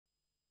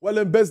Well,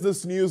 in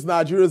business news,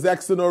 Nigeria's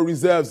external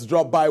reserves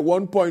dropped by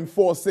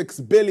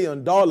 $1.46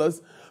 billion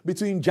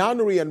between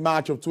January and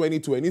March of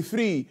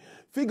 2023.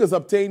 Figures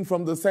obtained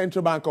from the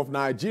Central Bank of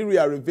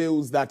Nigeria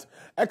reveals that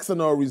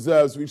external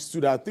reserves, which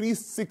stood at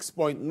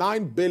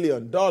 $36.9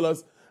 billion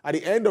at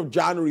the end of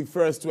January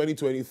 1st,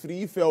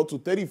 2023, fell to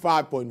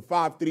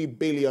 $35.53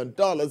 billion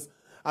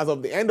as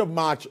of the end of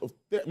March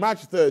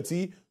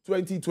 30,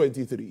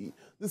 2023.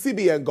 The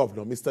CBN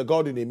governor, Mr.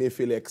 Godwin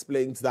Emefiele,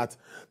 explains that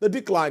the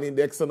decline in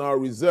the external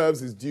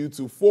reserves is due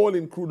to fall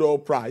in crude oil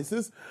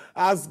prices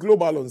as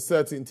global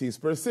uncertainties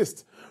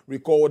persist.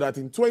 Recall that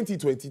in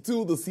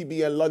 2022, the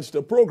CBN launched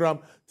a program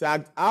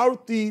tagged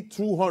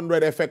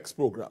RT200 FX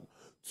program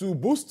to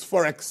boost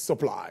forex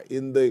supply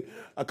in the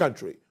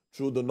country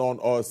through the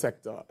non-oil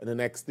sector in the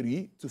next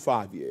 3 to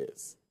 5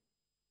 years.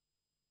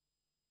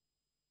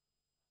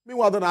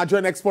 Meanwhile, the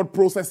Nigerian Export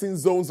Processing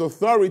Zones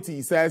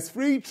Authority says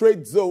Free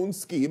Trade Zone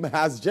scheme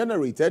has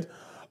generated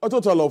a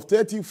total of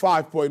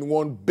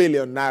 35.1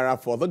 billion naira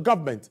for the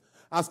government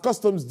as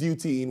customs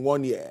duty in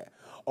 1 year.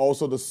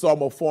 Also, the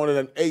sum of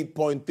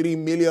 408.3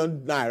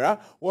 million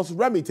naira was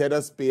remitted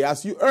as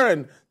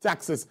pay-as-you-earn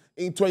taxes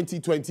in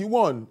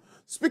 2021.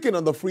 Speaking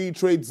on the Free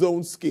Trade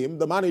Zone scheme,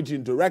 the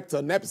Managing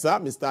Director,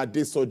 NEPSA, Mr.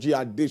 Adesoji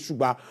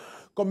Adeshuba,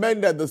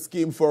 commended the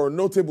scheme for a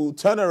notable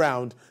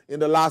turnaround in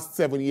the last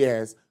 7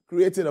 years,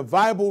 creating a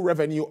viable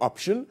revenue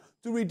option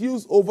to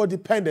reduce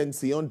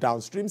over-dependency on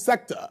downstream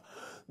sector.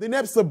 The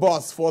NEPSA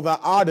boss further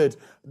added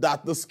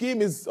that the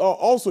scheme is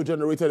also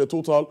generated a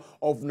total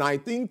of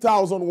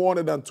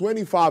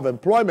 19,125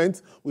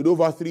 employment with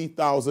over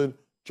 3,000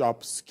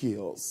 job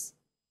skills.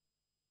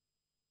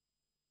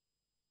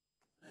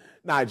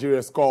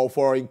 Nigeria's call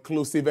for an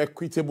inclusive,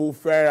 equitable,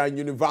 fair, and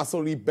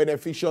universally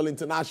beneficial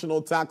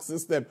international tax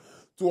system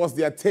towards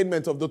the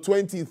attainment of the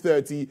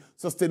 2030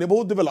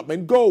 Sustainable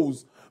Development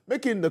Goals.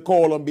 Making the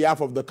call on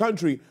behalf of the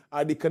country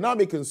at the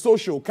Economic and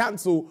Social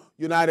Council,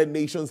 United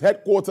Nations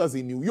headquarters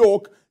in New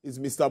York, is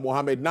Mr.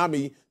 Mohamed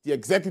Nami, the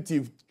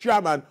executive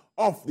chairman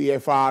of the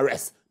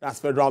FRS, that's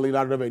Federal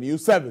Inland Revenue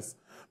Service.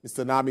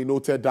 Mr. Nami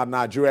noted that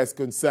Nigeria is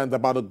concerned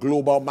about a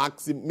global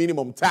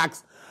minimum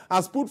tax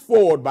as put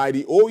forward by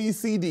the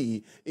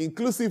OECD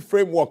inclusive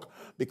framework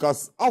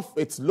because of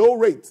its low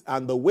rate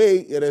and the way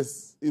it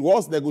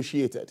was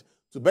negotiated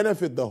to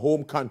benefit the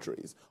home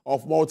countries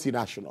of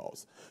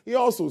multinationals. He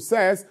also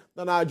says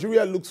that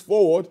Nigeria looks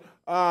forward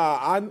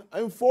an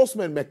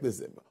enforcement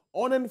mechanism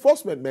for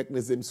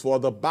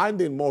the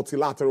binding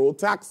multilateral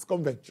tax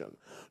convention,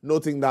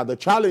 noting that the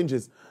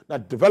challenges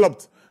that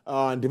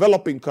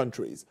developing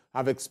countries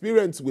have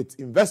experienced with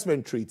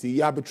investment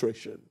treaty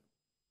arbitration.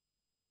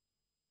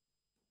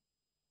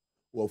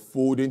 Well,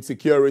 food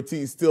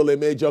insecurity is still a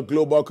major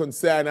global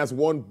concern as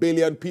 1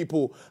 billion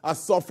people are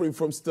suffering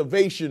from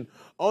starvation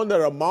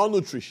under a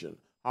malnutrition.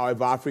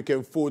 However,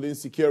 African food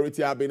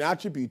insecurity have been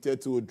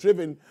attributed to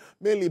driven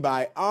mainly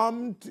by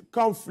armed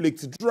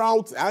conflict,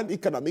 drought, and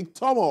economic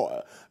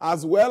turmoil,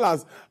 as well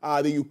as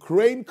the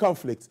Ukraine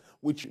conflict,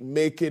 which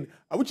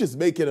is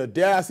making a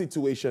dire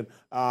situation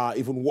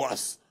even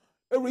worse.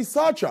 A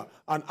researcher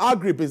and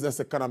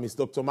agribusiness economist,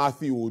 Dr.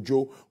 Matthew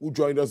Ojo, who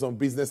joined us on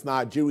Business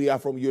Nigeria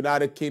from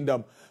United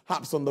Kingdom,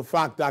 harps on the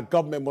fact that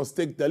government must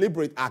take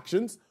deliberate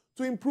actions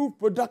to improve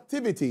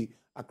productivity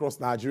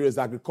across Nigeria's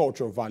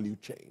agricultural value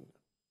chain.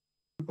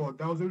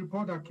 There was a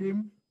report that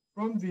came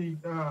from the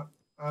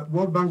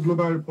World Bank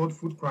Global Report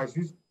Food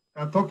Crisis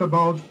that talked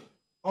about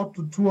up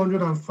to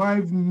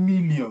 205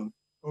 million,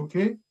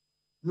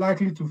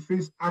 likely to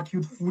face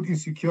acute food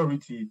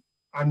insecurity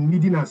and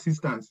needing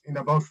assistance in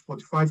about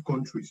 45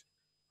 countries.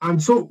 And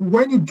so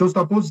when you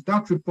juxtapose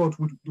that report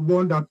with the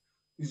one that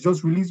is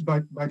just released by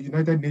the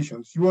United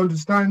Nations, you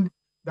understand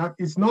that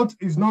it's not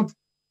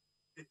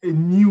a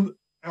new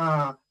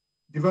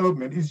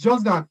development. It's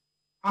just that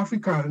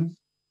Africans,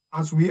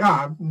 as we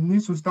are,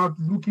 need to start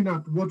looking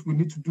at what we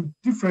need to do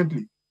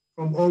differently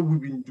from all we've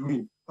been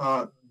doing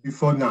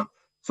before now.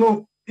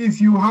 So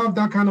if you have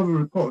that kind of a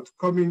report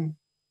coming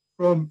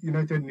from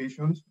United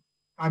Nations,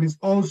 and it's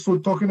also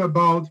talking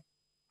about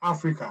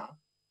Africa,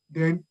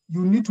 then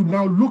you need to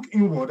now look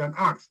inward and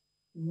ask,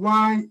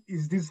 why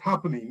is this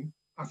happening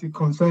as it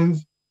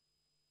concerns,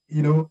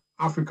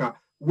 Africa,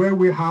 where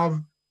we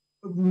have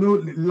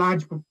no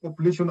large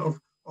population of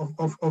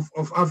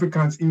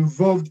Africans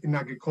involved in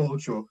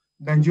agriculture.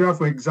 Nigeria,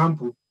 for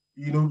example,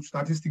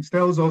 statistics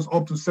tells us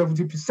up to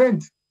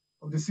 70%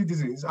 of the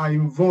citizens are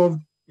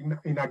involved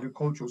in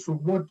agriculture. So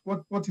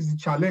what is the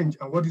challenge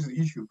and what is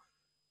the issue?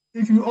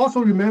 If you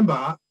also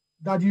remember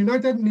that the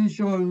United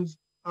Nations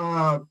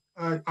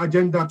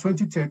Agenda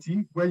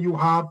 2030, where you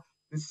have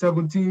the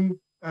 17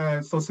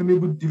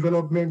 Sustainable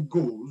Development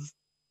Goals,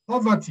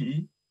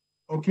 poverty,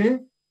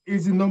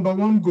 is the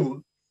 #1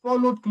 goal,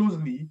 followed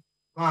closely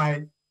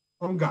by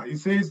hunger. It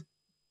says,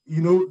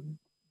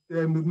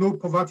 no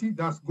poverty,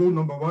 that's goal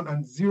 #1,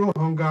 and zero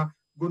hunger,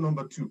 goal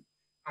 #2.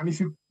 And if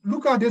you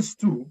look at these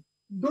two,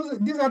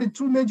 these are the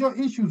two major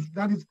issues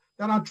that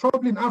are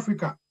troubling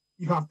Africa.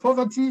 You have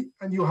poverty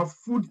and you have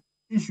food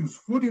issues,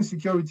 food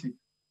insecurity.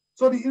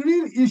 So the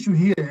real issue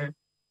here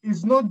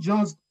it's not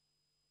just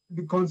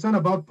the concern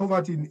about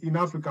poverty in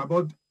Africa,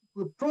 but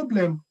the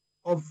problem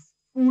of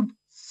food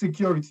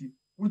security,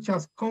 which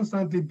has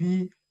constantly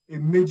been a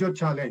major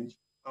challenge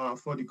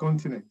for the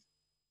continent.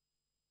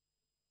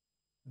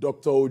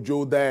 Dr.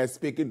 Ojo there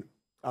speaking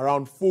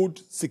around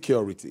food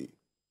security.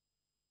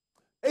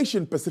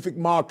 Asian Pacific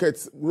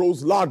markets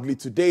rose largely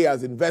today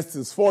as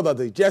investors further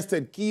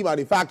digested key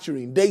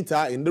manufacturing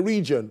data in the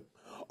region.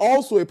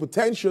 Also a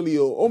potentially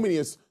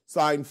ominous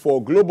sign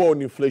for global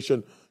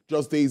inflation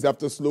just days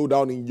after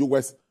slowdown in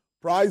U.S.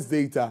 price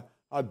data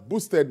had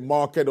boosted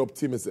market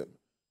optimism.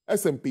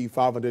 S&P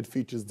 500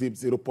 futures dipped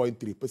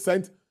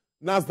 0.3%,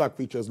 Nasdaq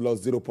futures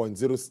lost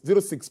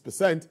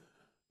 0.006%,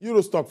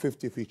 Eurostock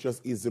 50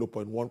 futures is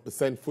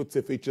 0.1%,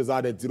 FTSE futures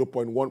added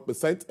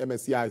 0.1%,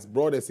 MSCI's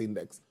broadest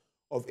index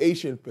of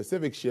Asian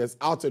Pacific shares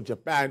out of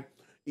Japan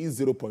is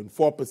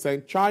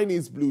 0.4%,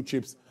 Chinese blue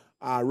chips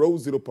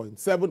rose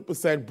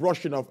 0.7%,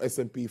 brushing off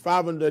S&P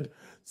 500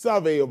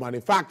 survey of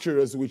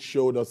manufacturers, which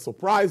showed a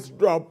surprise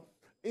drop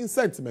in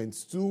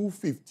sentiments to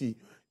 50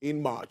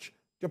 in March.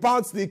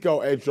 Japan's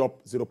Nikkei edged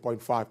up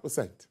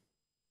 0.5%.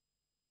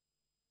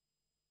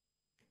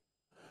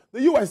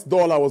 The US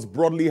dollar was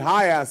broadly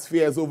higher as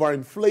fears over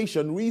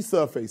inflation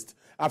resurfaced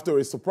after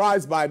a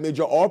surprise by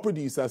major oil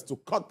producers to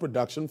cut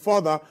production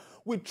further,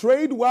 with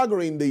trade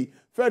wagging the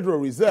Federal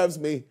Reserves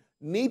may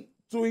need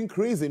to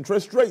increase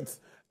interest rates.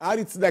 At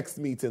its next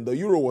meeting, the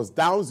euro was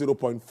down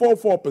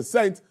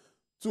 0.44%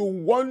 to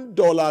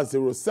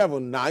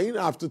 $1.079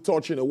 after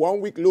touching a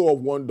one-week low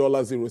of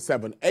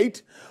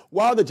 $1.078,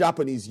 while the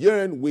Japanese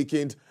yen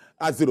weakened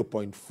at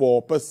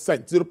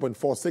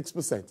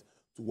 0.46%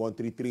 to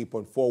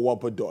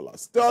 133.41 per dollar.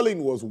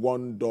 Sterling was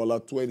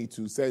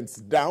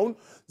 $1.22 down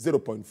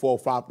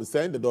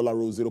 0.45%. The dollar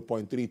rose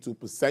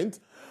 0.32%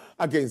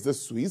 against the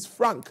Swiss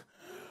franc.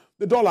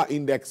 The dollar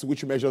index,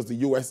 which measures the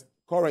U.S.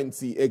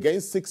 currency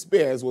against 6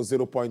 pairs, was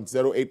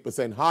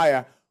 0.08%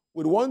 higher,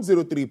 with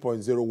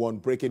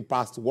 103.01 breaking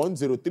past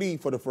 103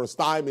 for the first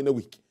time in a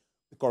week.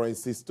 The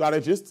currency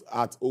strategist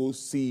at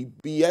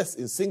OCBS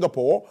in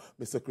Singapore,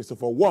 Mr.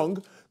 Christopher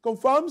Wong,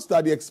 confirms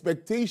that the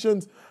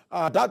expectations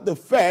are that the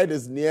Fed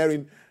is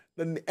nearing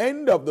the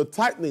end of the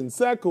tightening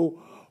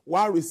circle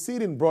while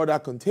receding broader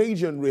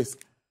contagion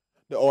risk.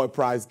 The oil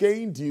price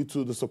gain due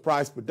to the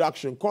surprise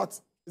production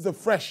cuts is a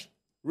fresh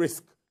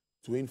risk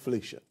to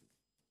inflation.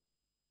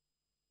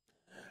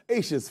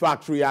 Asia's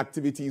factory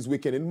activities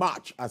weakened in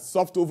March as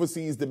soft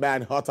overseas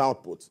demand hurt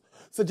outputs,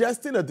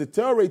 suggesting a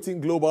deteriorating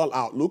global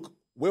outlook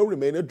will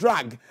remain a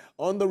drag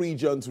on the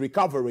region's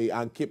recovery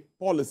and keep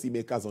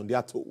policymakers on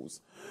their toes.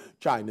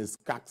 China's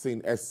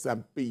Caixin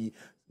S&P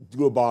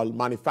Global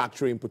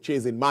Manufacturing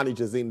Purchasing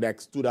Managers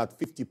Index stood at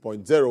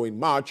 50.0 in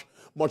March,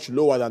 much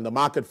lower than the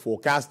market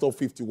forecast of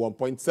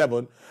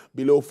 51.7,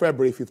 below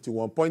February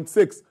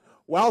 51.6.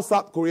 While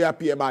South Korea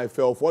PMI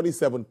fell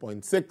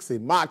 47.6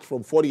 in March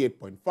from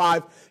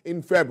 48.5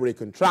 in February,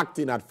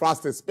 contracting at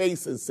fastest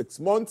pace in 6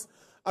 months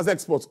as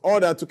exports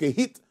order took a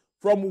hit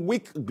from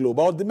weak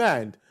global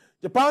demand.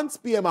 Japan's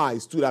PMI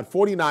stood at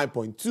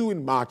 49.2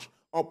 in March,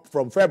 up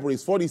from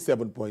February's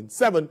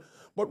 47.7,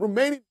 but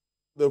remaining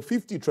the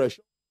 50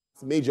 threshold.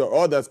 Major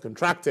orders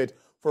contracted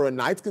for a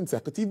 9th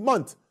consecutive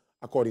month,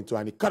 according to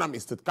an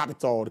economist at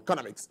Capital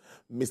Economics,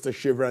 Mr.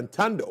 Shivran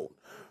Tandon.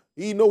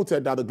 He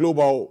noted that the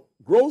global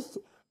growth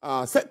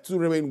set to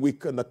remain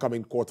weak in the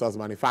coming quarters.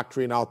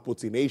 Manufacturing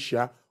output in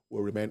Asia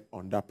will remain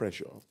under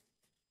pressure.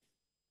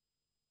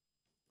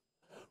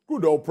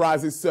 Crude oil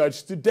prices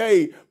surged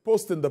today,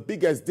 posting the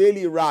biggest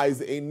daily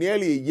rise in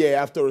nearly a year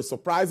after a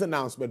surprise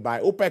announcement by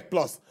OPEC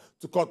Plus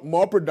to cut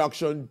more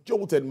production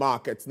jolted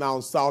markets. Now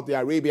Saudi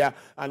Arabia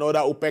and other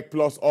OPEC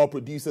Plus oil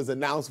producers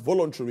announced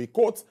voluntary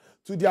cuts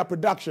to their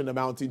production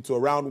amounting to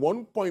around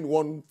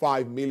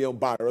 1.15 million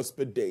barrels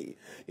per day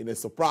in a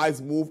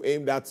surprise move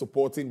aimed at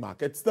supporting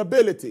market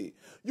stability.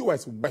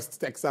 U.S.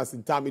 West Texas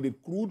Intermediate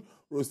crude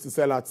rose to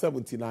sell at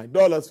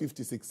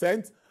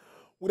 $79.56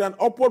 with an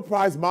upward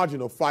price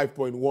margin of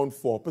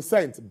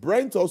 5.14%.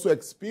 Brent also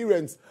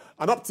experienced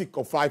an uptick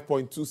of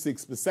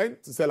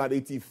 5.26% to sell at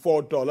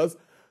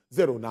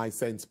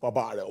 $84.09 per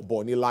barrel.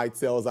 Bonny Light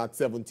sells at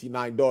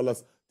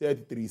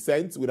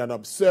 $79.33 with an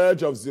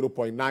upsurge of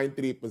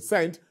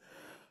 0.93%.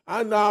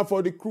 And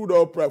for the crude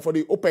oil, for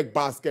the OPEC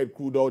basket,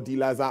 crude oil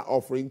dealers are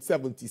offering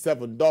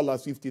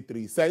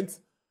 $77.53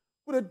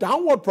 with a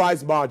downward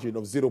price margin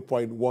of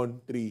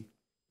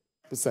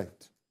 0.13%.